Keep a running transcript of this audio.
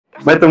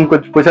भाई तुम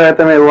कुछ पूछा है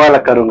तो मैं वो वाला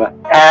करूंगा।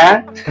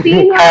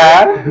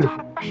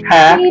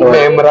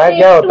 कैमरा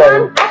क्या होता है?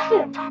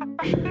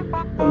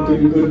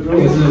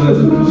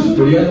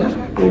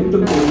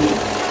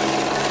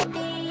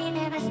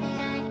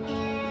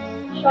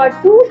 Shot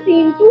 2,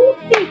 scene 2,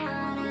 take.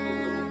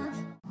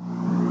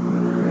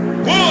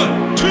 1,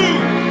 2,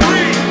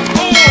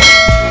 3,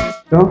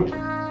 4.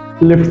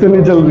 लिफ्ट से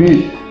नहीं चल रही।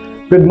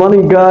 Good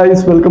morning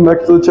guys, welcome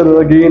back to the channel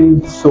again.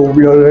 So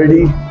we are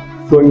ready,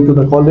 going to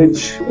the college.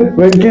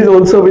 Venki is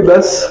also with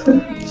us.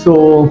 So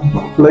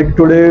like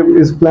today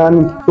is plan.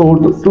 So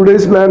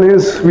today's plan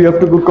is we have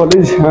to go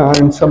college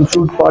and some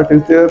shoot part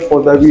is there for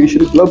the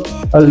aviation club.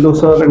 Aldo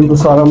sir and the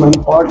Sara man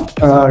part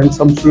and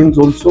some students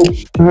also.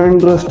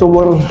 And rest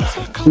over,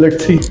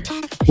 let's see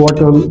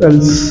what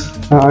else.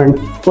 And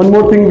one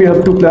more thing we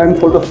have to plan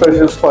for the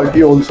freshers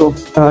party also,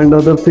 and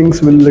other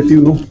things we'll let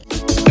you know.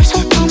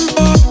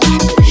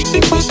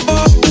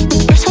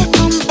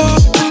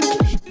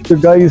 So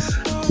guys,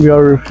 we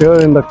are here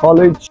in the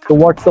college. So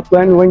what's the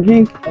plan, Venki?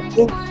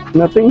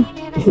 Nothing.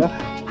 Yeah.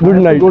 Good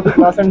night. Go to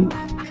class and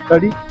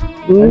study.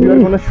 And you are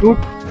gonna shoot.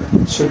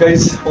 So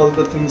guys, all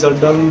the things are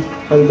done.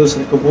 Aldo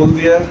sir को बोल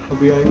दिया है,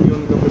 अभी आएंगे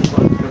उनका फिर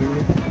बात करेंगे।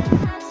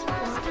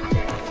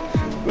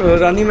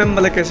 रानी मैम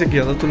वाला कैसे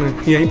किया था तूने?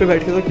 यहीं पे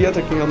बैठ के तो किया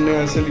था कि हमने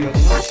ऐसे लिया था?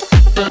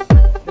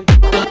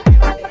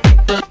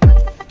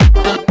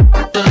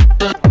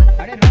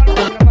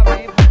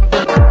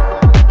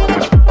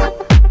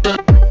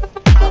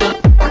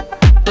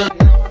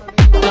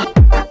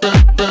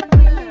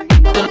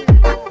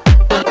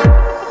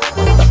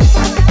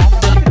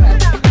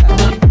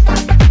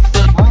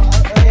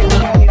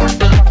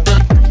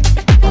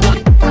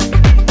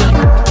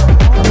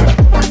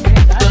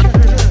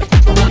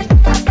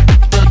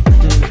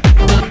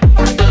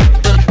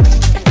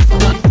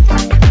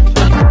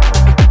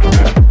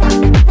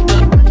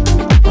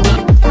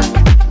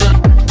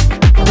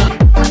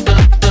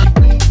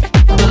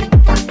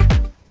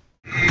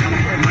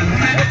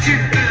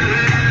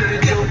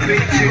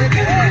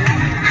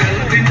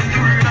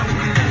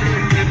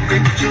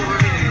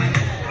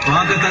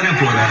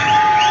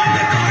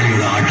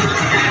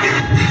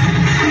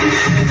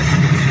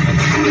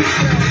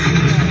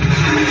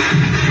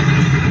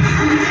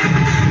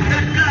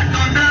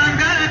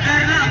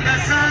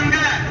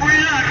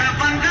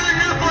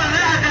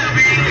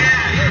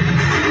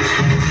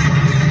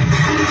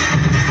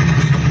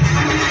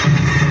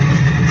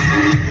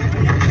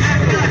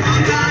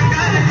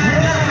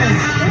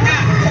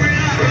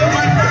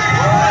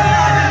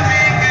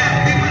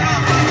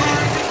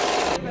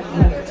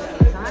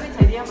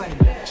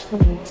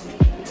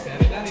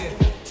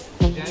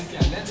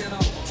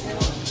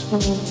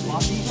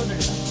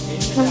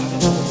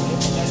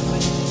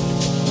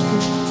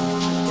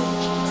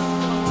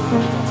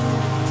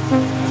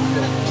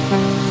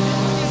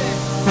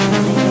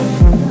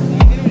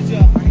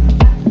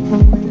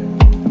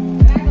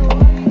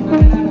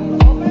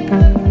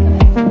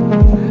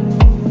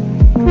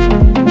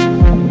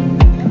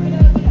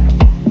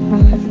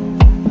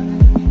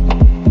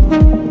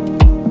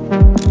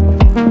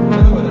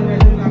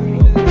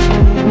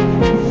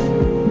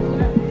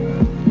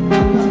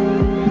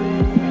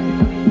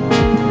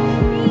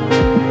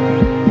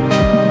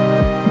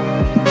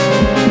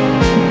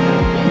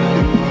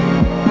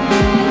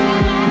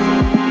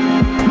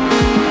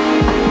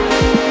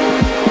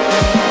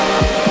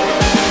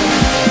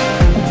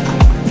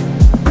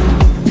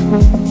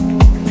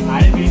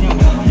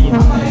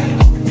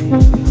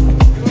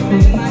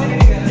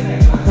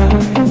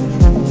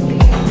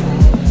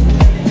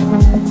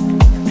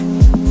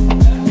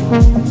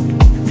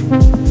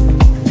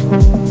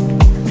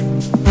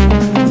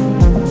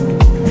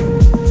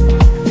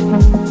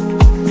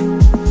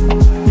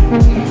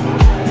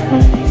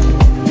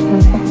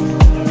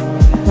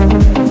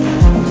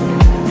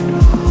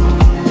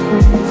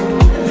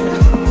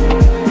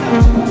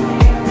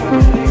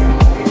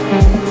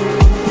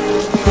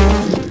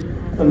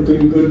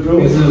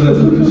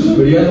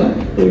 बढ़िया था,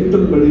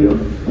 एकदम बढ़िया।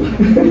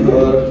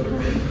 और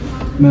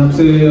मैं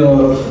आपसे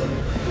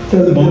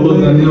बहुत बहुत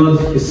धन्यवाद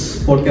इस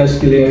पॉडकास्ट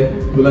के लिए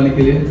बुलाने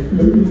के लिए।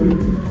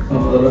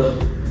 और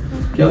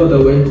क्या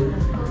बताओ भाई,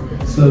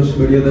 सब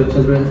बढ़िया था,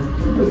 चल रहा है?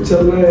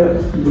 चल रहा है,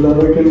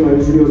 बुलावा के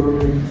मर्जी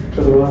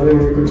करवा रहे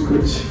हैं कुछ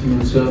कुछ।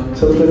 अच्छा,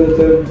 चलते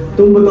रहते हैं।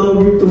 तुम बताओ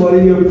कि तुम्हारी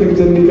अभी तक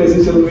जर्नी कैसी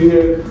चल रही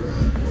है?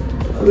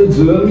 अरे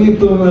जर्नी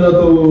तो मेरा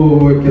तो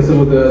कैसे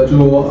होता है, जो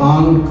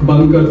आंख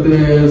बंद करते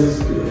हैं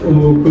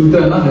वो खुलता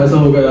है ना, ऐसा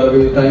हो गया।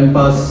 अभी टाइम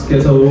पास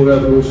कैसा हो गया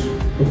कुछ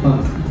तो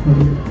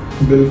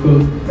बिल्कुल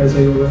ऐसा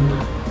ही होगा।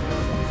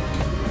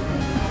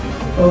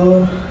 और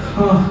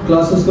हाँ,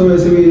 क्लासेस तो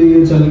वैसे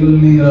भी चल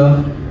नहीं रहा,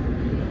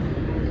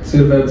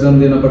 सिर्फ एग्जाम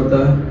देना पड़ता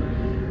है।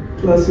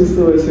 क्लासेस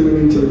तो वैसे भी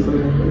नहीं चलता है।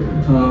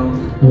 हाँ,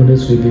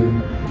 ऑनेस्ट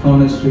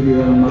रिव्यू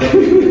है हमारा।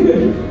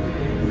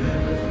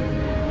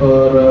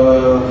 और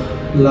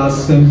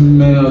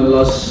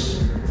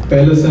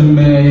पहले सेम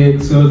में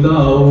एक सर था,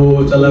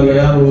 वो चला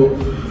गया, वो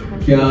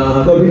क्या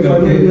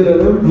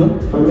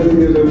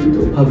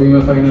अभी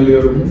मैं फाइनल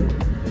ईयर हूँ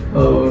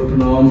और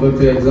नवंबर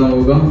से एग्जाम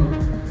होगा,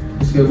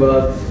 उसके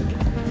बाद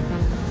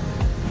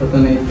पता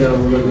नहीं क्या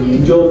होगा।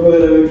 जॉब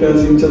वगैरह में क्या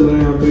सीन चल रहा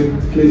है यहाँ पे,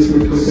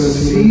 प्लेसमेंट का क्या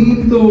सीन?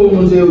 सीन तो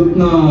मुझे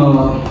उतना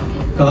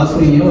खास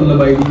नहीं है,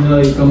 मतलब आइडिया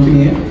एक कंपनी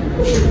है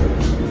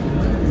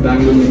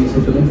बैंगलोर में,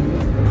 hotel.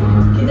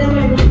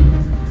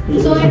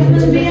 So it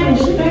will be a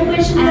different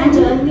question and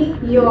journey.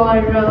 Your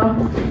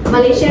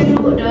Malaysia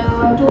tour will be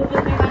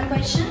one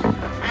question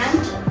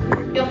and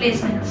your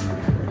placements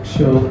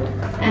Sure.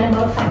 and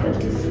about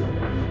faculties.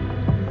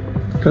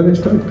 Can I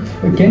start?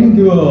 Can you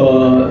give a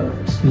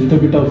little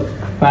bit of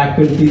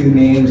faculty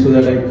name so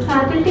that I...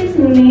 Faculty's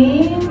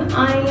name,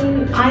 I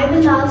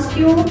will ask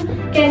you,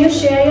 can you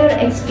share your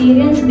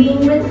experience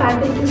being with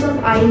faculties of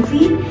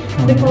izee,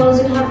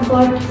 because you have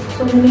got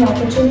so many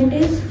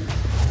opportunities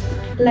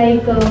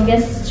like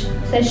guest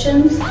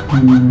sessions.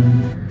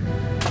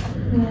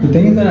 The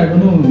thing is that I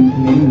don't know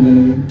names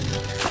anyway.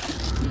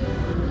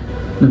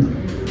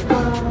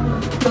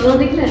 दोनों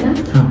दिख रहे हैं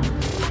ना?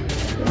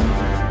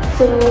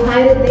 So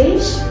hi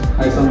Ritesh.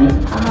 Hi Samya.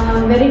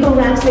 Very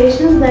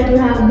congratulations that you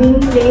have been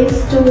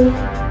placed to,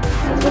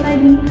 that's what I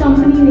need,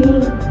 company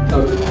name.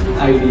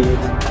 ID.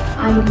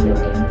 IDA,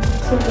 okay.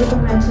 So very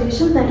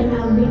congratulations that you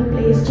have been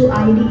placed to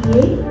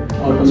IDA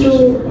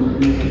through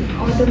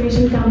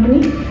automation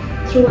company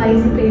through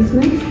izee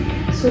placements.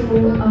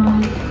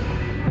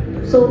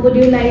 So would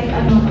you like,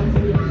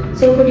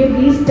 so could you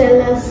please tell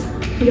us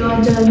your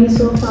journey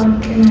so far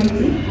in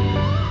izee?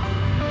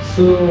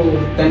 So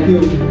thank you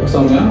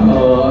Samya,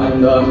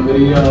 and I'm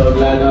very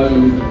glad I'm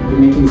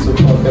making this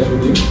podcast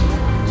with you.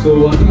 So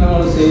one thing I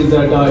want to say is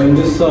that in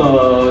this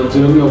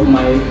journey of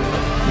my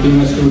being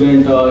a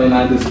student in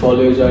this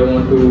college, I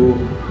want to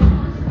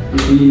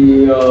be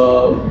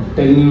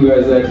telling you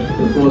guys that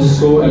it was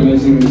so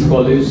amazing, this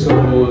college.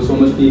 So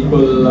much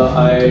people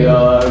I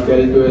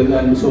dealt with,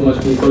 and so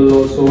much people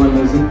were so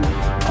amazing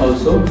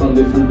also from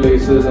different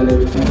places and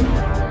everything.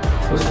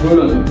 It was good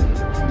on me.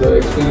 The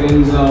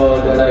experience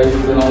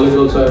the knowledge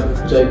also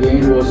which I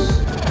gained was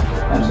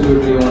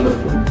absolutely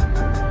wonderful.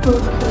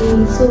 Okay,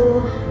 so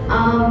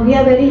we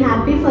are very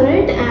happy for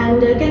it, and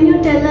can you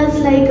tell us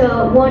like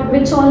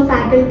which all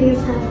faculties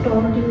have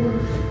taught you?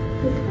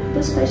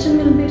 This question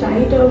will be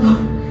right, or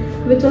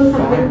which all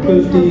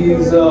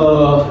faculties?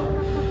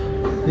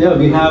 Yeah,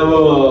 we have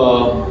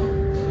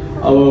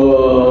our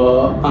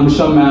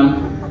Anusha ma'am.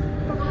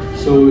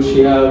 So she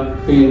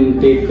have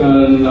been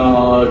taken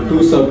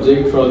 2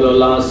 subjects for the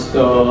last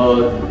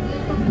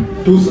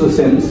 2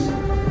 sems,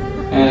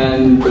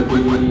 and we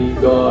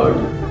got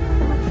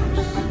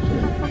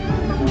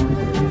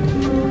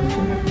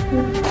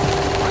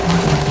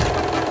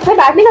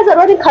बैठने का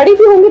जरूरत है, खड़ी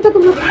भी होंगी तो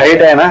तुम लोग।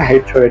 हाइट है ना,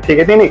 हाइट छोड़े, ठीक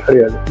है, नहीं खड़ी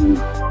हो जाओ।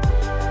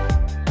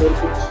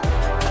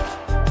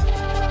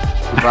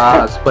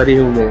 बस परी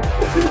हूँ मैं।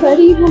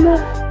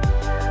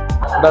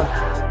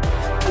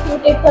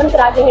 टेक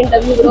करा के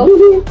इंटरव्यू ब्रो।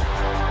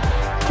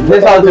 कितने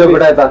साल से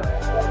पढ़ाया था?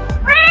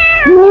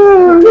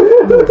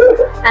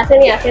 ऐसे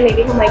नहीं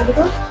देखो माइक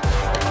देखो।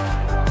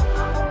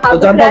 तो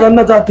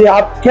जानना चाहती है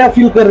आप क्या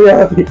फील कर रहे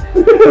हैं अभी?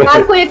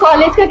 आपको ये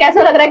कॉलेज का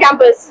कैसा लग रहा है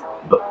कैंपस?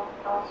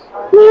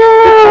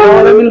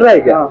 मिल रहा है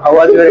क्या? How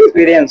was your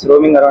experience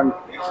roaming around?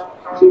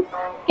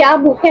 क्या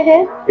भूखे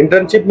हैं?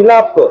 इंटर्नशिप मिला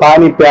आपको?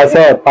 पानी प्यासा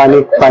है,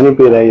 पानी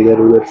पी रहा है इधर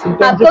उधर।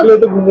 इंटर्नशिप के लिए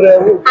तो घूम रहे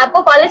हो।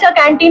 आपको कॉलेज का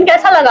कैंटीन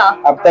कैसा लगा?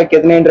 अब तक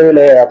कितने इंटरव्यू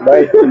लिए आप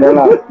भाई?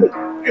 बोलना।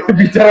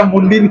 बेचारा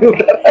मुंडी नहीं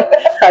उठा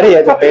रहा। अरे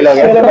ये तो फेल हो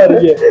गया।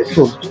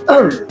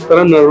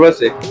 थोड़ा नर्वस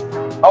है।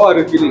 How are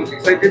you feeling?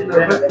 Excited,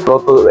 nervous?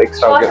 तो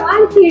एक्स्ट्रा हो गया।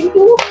 1 3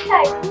 2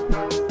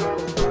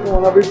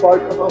 wanna be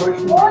part of our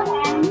show.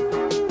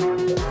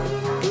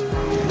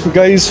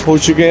 Guys हो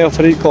चुके हैं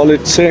फ्री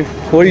कॉलेज से,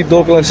 वही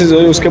 2 क्लासेस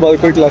हुई, उसके बाद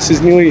कोई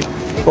क्लासेस नहीं हुई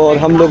और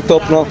हम लोग तो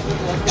अपना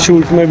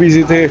शूट में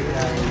बिजी थे।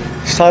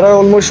 सारा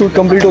ऑलमोस्ट शूट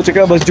कंप्लीट हो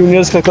चुका है, बस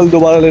जूनियर्स का कल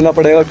दोबारा लेना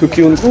पड़ेगा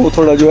क्योंकि उनको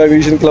थोड़ा जो है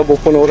एविएशन क्लब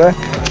ओपन हो रहा है,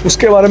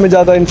 उसके बारे में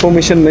ज़्यादा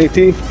इन्फॉर्मेशन नहीं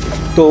थी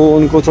तो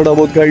उनको थोड़ा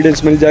बहुत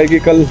गाइडेंस मिल जाएगी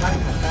कल।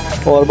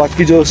 और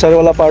बाकी जो सर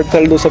वाला पार्ट था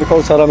एल्डो सर का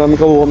और सारा मैम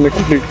का, वो हमने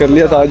कंप्लीट कर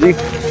लिया था आज ही।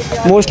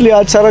 मोस्टली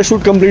आज सारा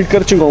शूट कंप्लीट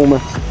कर चुका हूँ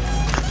मैं।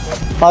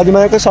 आज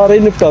मैं सारा ही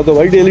निपटा दो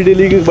भाई,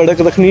 डेली की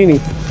बड़क रखनी ही नहीं।